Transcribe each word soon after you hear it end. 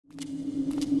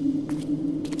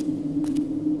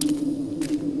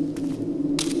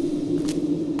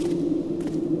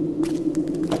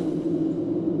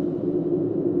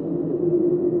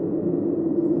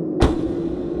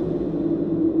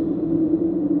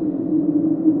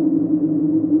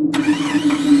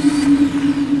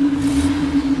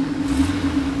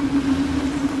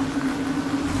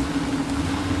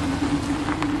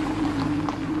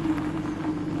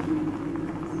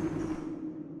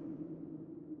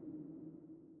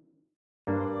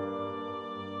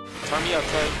Turn me up,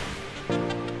 Trey.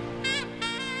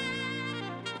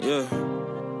 Yeah.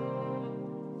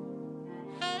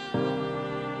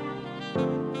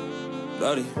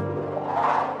 LaDi.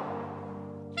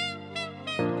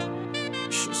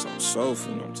 Shit, so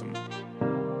soulful, you know what I'm talking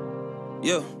about?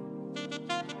 Yeah.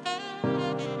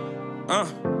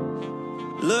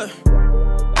 Look.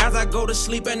 As I go to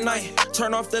sleep at night,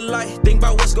 turn off the light, think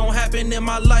about what's gonna happen in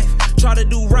my life. Try to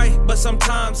do right, but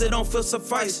sometimes it don't feel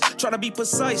suffice. Try to be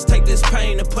precise, take this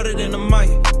pain and put it in the mic.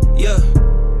 Yeah.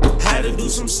 Had to do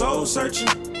some soul searching.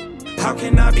 How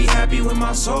can I be happy when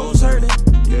my soul's hurting?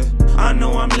 Yeah. I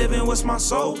know I'm living, what's my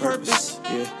sole purpose?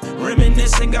 Yeah.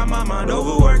 Reminiscing, got my mind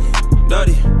overworking.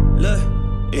 LaDi, look.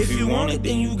 If you want it,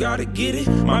 then you gotta get it.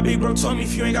 My big bro told me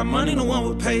if you ain't got money, no one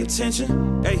would pay attention.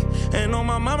 Hey, and on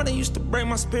my mama, they used to break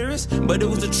my spirits. But it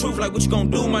was the truth, like what you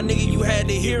gonna do, my nigga, you had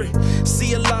to hear it.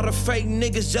 See a lot of fake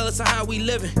niggas jealous of how we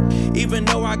living. Even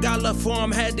though I got love for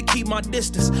them, had to keep my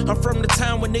distance. I'm from the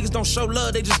town where niggas don't show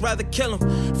love, they just rather kill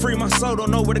them. Free my soul,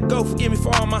 don't know where to go, forgive me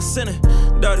for all my sinning.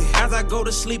 LaDi, as I go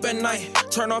to sleep at night,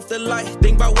 turn off the light,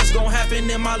 think about what's gonna happen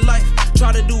in my life.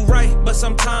 Try to do right, but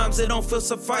sometimes it don't feel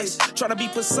suffice. Try to be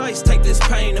precise, take this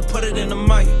pain and put it in the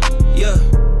mic. Yeah.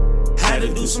 Had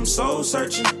to do some soul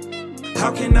searching.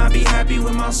 How can I be happy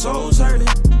when my soul's hurting?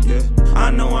 Yeah. I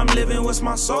know I'm living, what's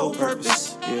my sole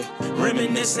purpose? Yeah.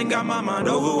 Reminiscing, got my mind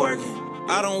overworking.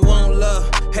 I don't want love,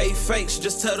 hate fakes,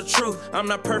 just tell the truth. I'm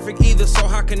not perfect either, so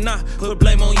how can I put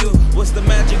blame on you? What's the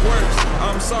magic words?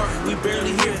 I'm sorry, we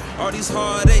barely hear it. All these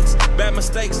heartaches, bad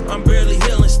mistakes, I'm barely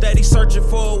healing. Steady searching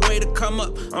for a way to come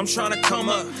up. I'm trying to come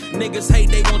up. Niggas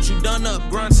hate, they want you done up.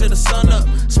 Grind till the sun up.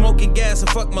 Smoking gas and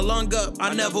fuck my lung up.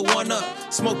 I never won up.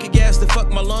 Smoking gas to fuck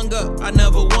my lung up. I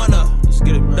never won up. Let's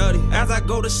get it, man. LaDi, as I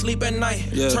go to sleep at night,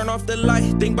 turn off the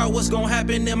light, think about what's gonna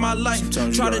happen in my life.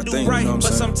 Try to do right, but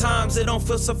sometimes it don't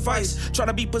feel suffice. Try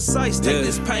to be precise, take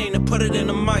this pain and put it in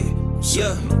the mic.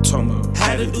 Yeah,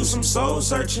 had to do some soul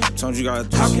searching.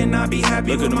 How can I be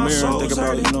happy when my soul's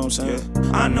hurting? You know what I'm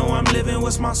saying? I know I'm living,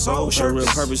 what's my soul purpose? Real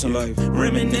purpose in life.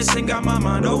 Reminiscing, got my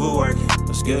mind overworking.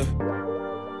 That's good.